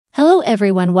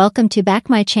everyone, welcome to back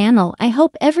my channel. I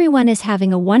hope everyone is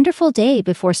having a wonderful day.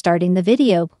 Before starting the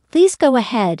video, please go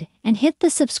ahead and hit the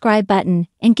subscribe button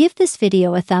and give this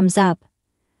video a thumbs up.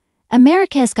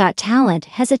 America's Got Talent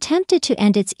has attempted to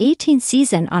end its 18th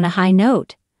season on a high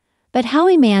note, but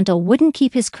Howie Mandel wouldn't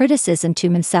keep his criticism to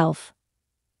himself.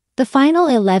 The final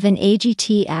 11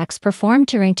 AGT acts performed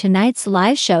during tonight's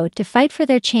live show to fight for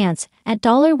their chance at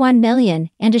 $1 million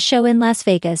and a show in Las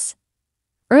Vegas.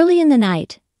 Early in the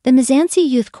night, the Mzansi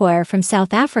Youth Choir from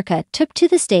South Africa took to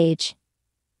the stage.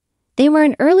 They were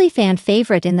an early fan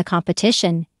favorite in the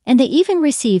competition, and they even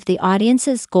received the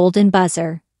audience's golden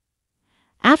buzzer.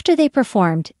 After they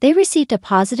performed, they received a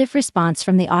positive response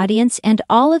from the audience and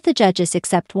all of the judges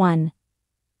except one.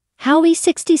 Howie,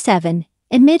 67,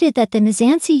 admitted that the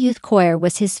Mzansi Youth Choir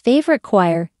was his favorite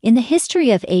choir in the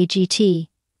history of AGT,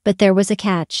 but there was a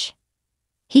catch.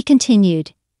 He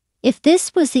continued, "If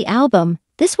this was the album,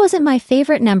 this wasn't my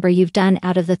favorite number you've done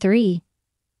out of the three."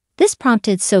 This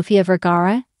prompted Sofia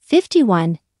Vergara,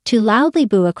 51, to loudly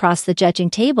boo across the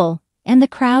judging table, and the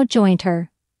crowd joined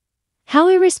her.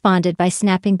 Howie responded by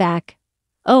snapping back,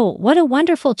 "Oh, what a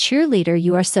wonderful cheerleader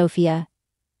you are, Sofia.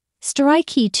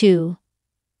 Strike 2.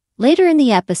 Later in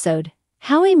the episode,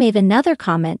 Howie made another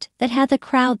comment that had the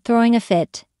crowd throwing a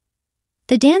fit.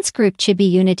 The dance group Chibi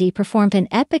Unity performed an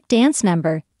epic dance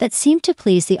number that seemed to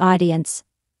please the audience.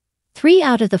 3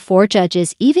 out of the 4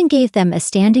 judges even gave them a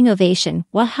standing ovation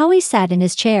while Howie sat in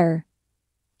his chair.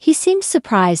 He seemed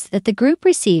surprised that the group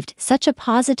received such a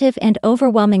positive and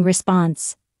overwhelming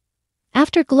response.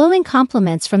 After glowing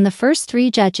compliments from the first 3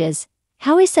 judges,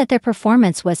 Howie said their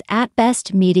performance was at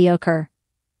best mediocre.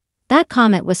 That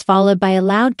comment was followed by a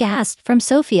loud gasp from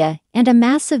Sofia and a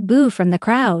massive boo from the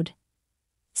crowd.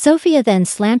 Sofia then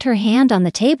slammed her hand on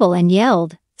the table and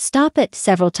yelled, "Stop it,"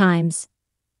 several times.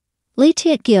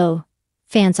 Latiat Gyo,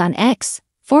 fans on X,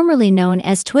 formerly known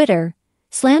as Twitter,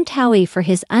 slammed Howie for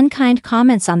his unkind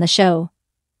comments on the show.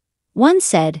 One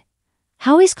said,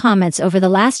 "Howie's comments over the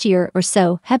last year or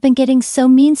so have been getting so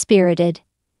mean-spirited.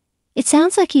 It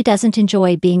sounds like he doesn't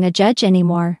enjoy being a judge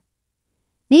anymore.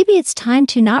 Maybe it's time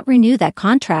to not renew that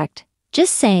contract,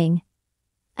 just saying."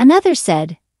 Another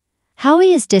said,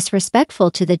 "Howie is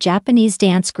disrespectful to the Japanese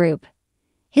dance group.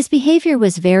 His behavior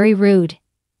was very rude.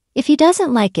 If he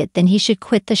doesn't like it, then he should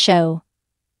quit the show."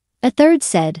 A third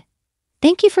said,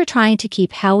 "Thank you for trying to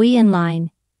keep Howie in line.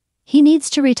 He needs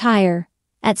to retire,"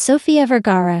 at Sofia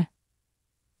Vergara.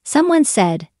 Someone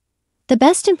said, "The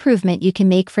best improvement you can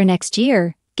make for next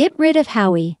year, get rid of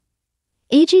Howie.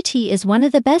 AGT is one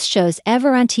of the best shows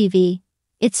ever on TV.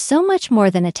 It's so much more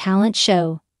than a talent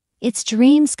show. It's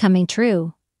dreams coming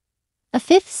true." A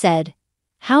fifth said,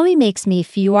 "Howie makes me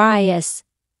furious."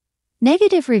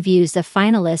 Negative reviews of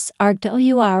finalists are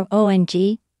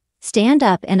WRONG. Stand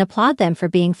up and applaud them for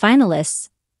being finalists.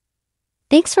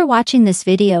 Thanks for watching this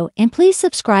video, and please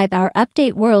subscribe our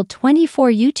Update World 24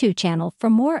 YouTube channel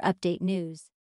for more update news.